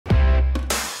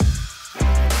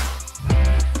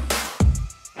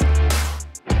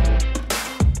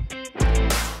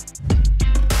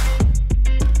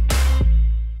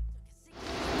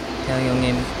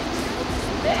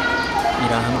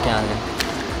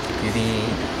뮤비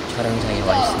촬영장에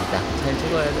와 있습니다. 잘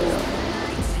찍어야 돼요.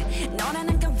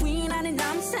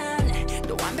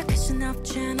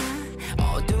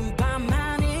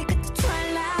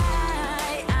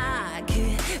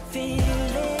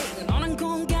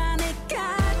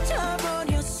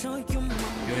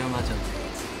 요렴하죠.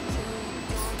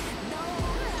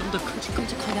 좀 더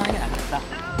큼직큼직하게 하는 게 낫겠다.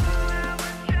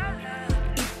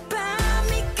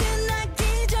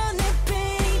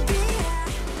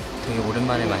 되게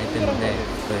오랜만에 많이 뺐는데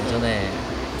예전에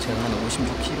제가 한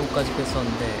 56kg까지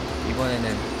뺐었는데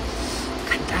이번에는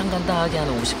간당간당하게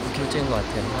한 59kg 찐 것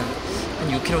같아요. 한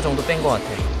 6kg 정도 뺀 것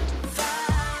같아요.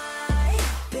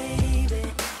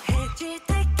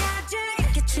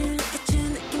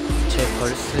 제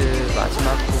벌스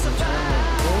마지막 부분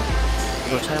촬영했고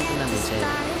이거 촬영 끝나면 이제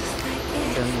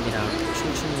우령님이랑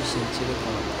춤추는 씬 찍을 것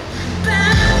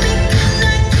같아요.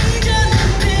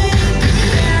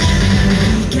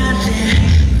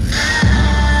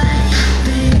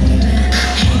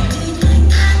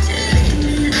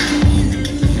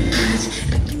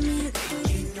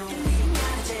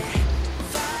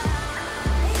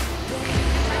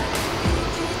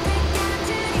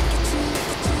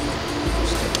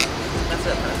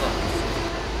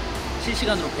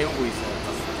 실시간으로 배우고 있어요.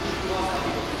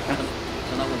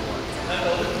 전화번호가.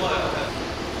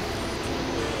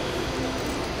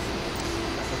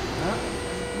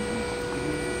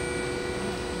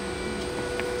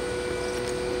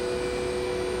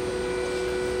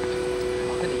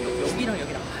 근데 여기랑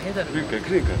여기랑 다 해야 되는 거야.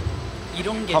 그러니까.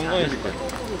 이런 게 감동해질 거야.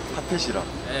 카펫이랑.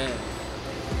 네.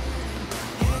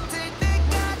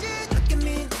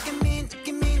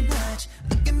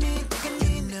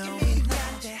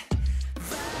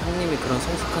 형님이 그런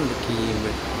성숙한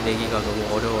느낌을 내기가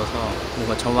너무 어려워서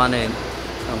뭔가 저만의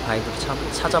그런 바이브를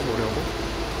찾아보려고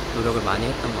노력을 많이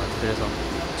했던 것 같아요. 그래서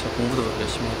제가 공부도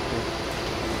열심히 했고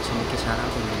재밌게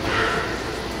잘하고 있는데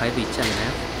바이브 있지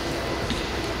않나요?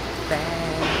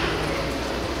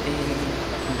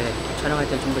 근데 촬영할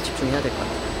때 좀 더 집중해야 될 것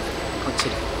같아요.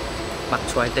 확실히 막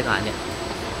좋아할 때가 아니야.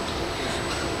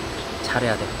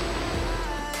 잘해야 돼.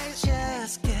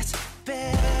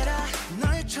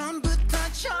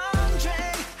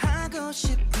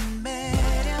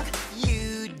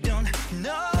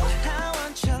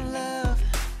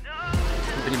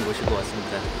 팬분님 모시고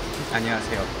왔습니다.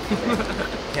 안녕하세요.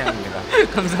 태양입니다.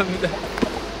 감사합니다.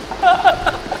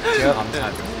 제가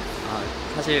감사하죠.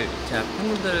 사실 제가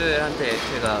팬분들한테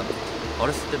제가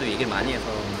어렸을 때도 얘기를 많이 해서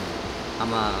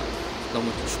아마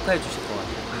너무 축하해 주실 것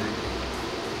같아요.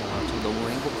 전 너무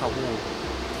행복하고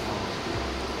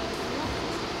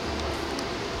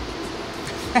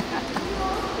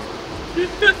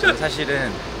저는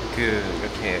사실은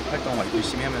이렇게 활동을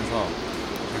열심히 하면서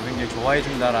굉장히 좋아해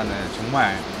준다라는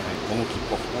정말 너무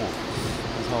기뻤고,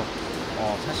 그래서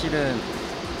사실은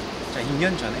진짜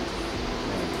 2년 전에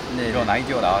이런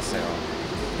아이디어가 나왔어요.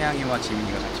 태양이와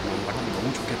지민이가 같이 뭔가를 하면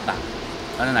너무 좋겠다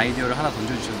라는 아이디어를 하나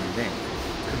던져주셨는데,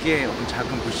 그게 어떤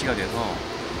작은 불씨가 돼서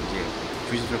이제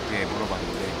조심스럽게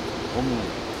물어봤는데 너무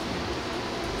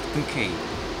흔쾌히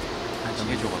같이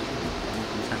해줘가지고 너무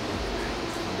감사합니다.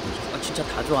 진짜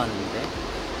다 좋아하는데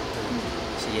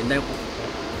진짜 옛날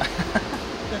곡부터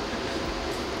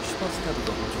슈퍼스타도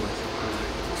너무 좋아했었고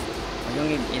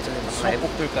형님 예전에 막 라이브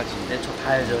곡들까지. 네, 저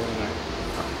다 알죠.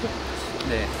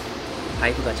 네,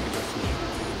 바이브가 제일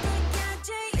좋습니다.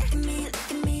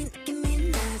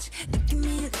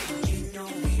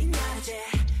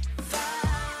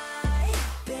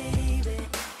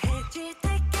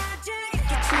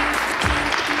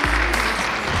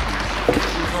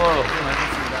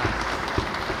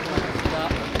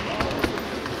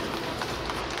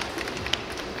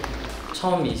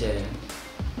 처음 이제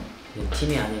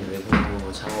팀이 아닌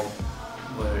외부로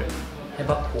작업을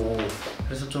해봤고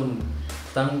그래서 좀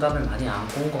부담감을 많이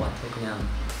안고 온 것 같아요. 그냥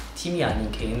팀이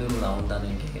아닌 개인으로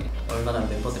나온다는 게 얼마나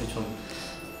멤버들이 좀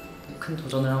큰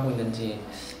도전을 하고 있는지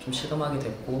좀 실감하게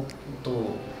됐고,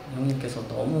 또 형님께서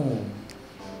너무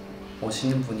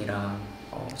멋있는 분이라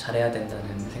잘해야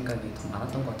된다는 생각이 더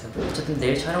많았던 것 같아요. 어쨌든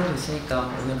내일 촬영도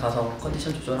있으니까 오늘 가서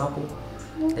컨디션 조절하고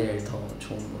내일 더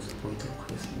좋은 모습 보이도록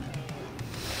하겠습니다.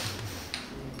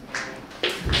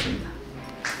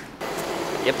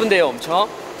 예쁜데요, 엄청?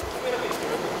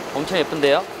 엄청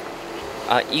예쁜데요?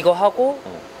 이거 하고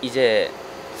이제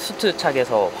수트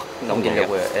착에서 확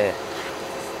넘기려고요. 예.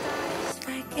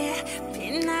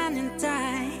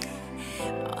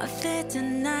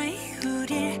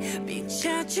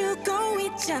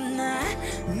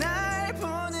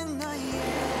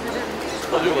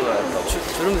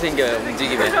 주름 생겨요,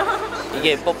 움직임에.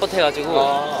 이게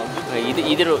뻣뻣해가지고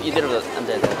이대로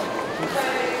앉아야 돼요.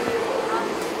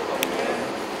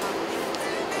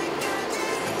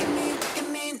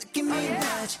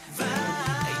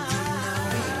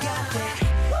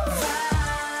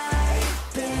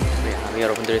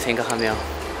 여러분들을 생각하며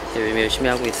열심히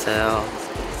하고 있어요.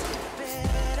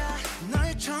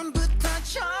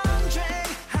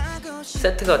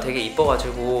 세트가 되게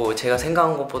이뻐가지고 제가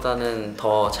생각한 것보다는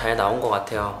더 잘 나온 것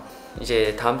같아요.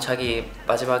 이제 다음 차기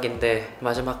마지막인데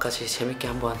마지막까지 재밌게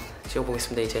한번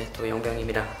찍어보겠습니다. 이제 또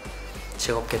영병님이랑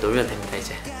즐겁게 놀면 됩니다.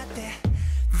 이제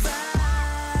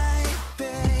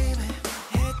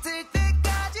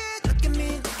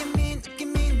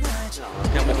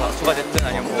그냥 뭐 박수가 됐든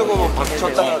아니면 뭐 박수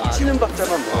쳤다가 치는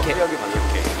박자만 뭐 오케이. 하게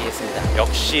맞게. 이해했습니다.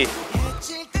 역시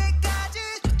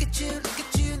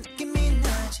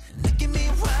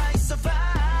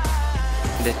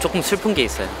근데 조금 슬픈 게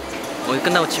있어요. 오늘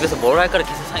끝나고 집에서 뭘 할까를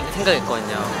계속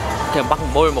생각했거든요. 그냥 막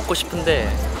뭘 먹고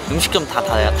싶은데 음식점 다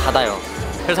닫아요.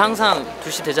 그래서 항상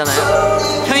 2시 되잖아요.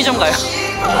 편의점 가요.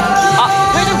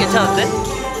 아, 편의점 괜찮은데?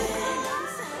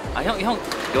 아, 형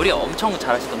요리 엄청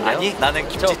잘하시던데요? 아니 나는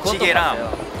저 그것도 김치찌개랑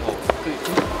봤어요.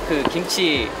 그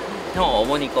김치 형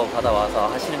어머니 거 받아와서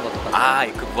하시는 것도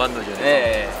봤어요. 그 무한도전에서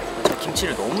네. 저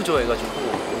김치를 너무 좋아해가지고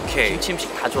오케이. 김치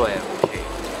음식 다 좋아해요. 오케이.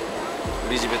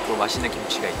 우리 집에 또 맛있는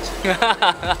김치가 있지.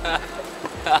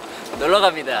 놀러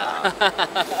갑니다.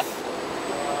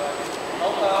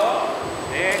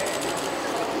 네.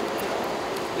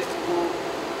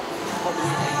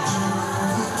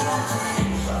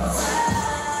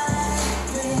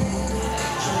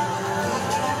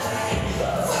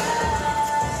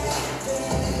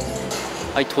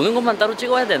 아니 도는 것만 따로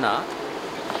찍어야 되나?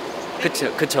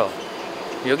 그쵸.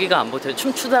 여기가 안 버텨요.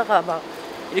 춤추다가 막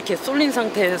이렇게 쏠린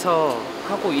상태에서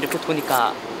하고 이렇게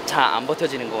도니까 잘 안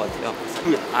버텨지는 것 같아요.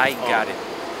 I got it.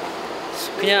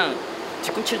 그냥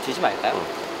뒤꿈치를 들지 말까요?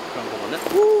 그런 거는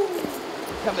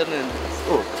하면은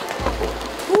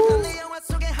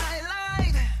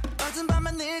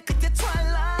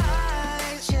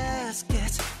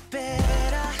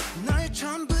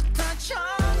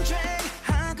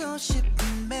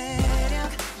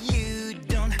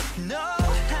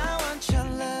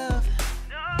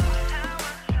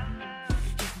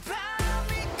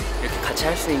이렇게 같이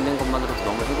할 수 있는 것만으로도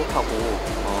너무 행복하고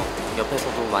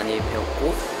옆에서도 많이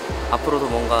배웠고 앞으로도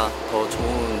뭔가 더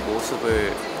좋은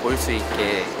모습을 보일 수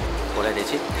있게 뭐라 해야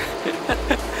되지?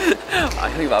 아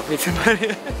형이 앞에 있는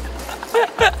말이에요.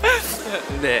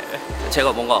 네,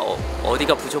 제가 뭔가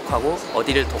어디가 부족하고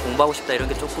어디를 더 공부하고 싶다 이런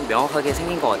게 조금 명확하게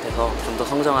생긴 것 같아서 좀 더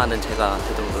성장하는 제가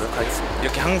되도록 노력하겠습니다.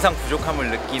 이렇게 항상 부족함을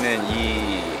느끼는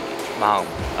이 마음.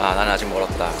 아, 나는 아직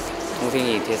멀었다.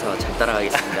 동생이 뒤에서 잘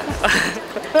따라가겠습니다.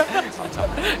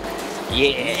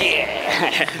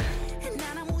 예.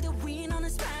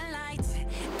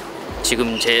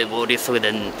 지금 제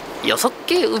머릿속에는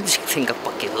 6개 음식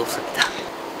생각밖에 없습니다.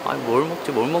 아, 뭘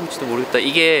먹을지도 모르겠다.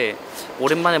 이게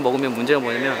오랜만에 먹으면 문제가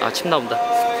뭐냐면 아, 침 나온다.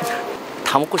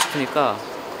 다 먹고 싶으니까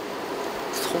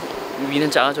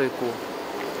위는 작아져 있고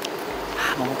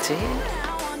아, 뭐 먹지?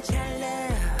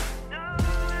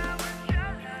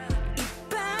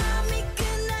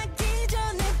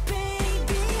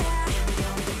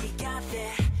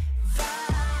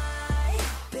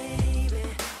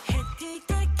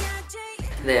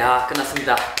 네,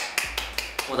 끝났습니다.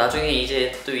 나중에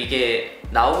이제 또 이게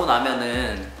나오고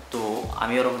나면은 또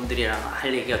아미 여러분들이랑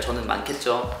할 얘기가 저는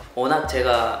많겠죠. 워낙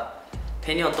제가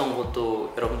팬이었던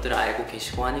것도 여러분들은 알고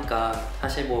계시고 하니까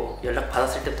사실 뭐 연락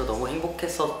받았을 때부터 너무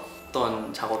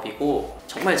행복했었던 작업이고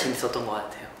정말 재밌었던 것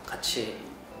같아요. 같이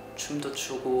춤도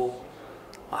추고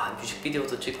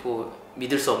뮤직비디오도 찍고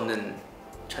믿을 수 없는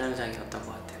촬영장이었던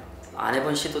것 같아요. 안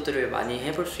해본 시도들을 많이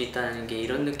해볼 수 있다는 게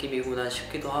이런 느낌이구나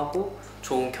싶기도 하고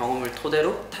좋은 경험을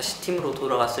토대로 다시 팀으로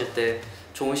돌아갔을 때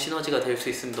좋은 시너지가 될 수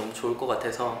있으면 너무 좋을 것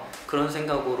같아서 그런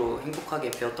생각으로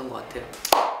행복하게 배웠던 것 같아요.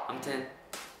 아무튼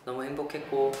너무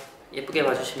행복했고 예쁘게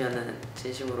봐주시면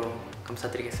진심으로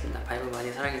감사드리겠습니다. 바이브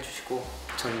많이 사랑해주시고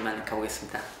전 이만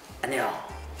가보겠습니다. 안녕.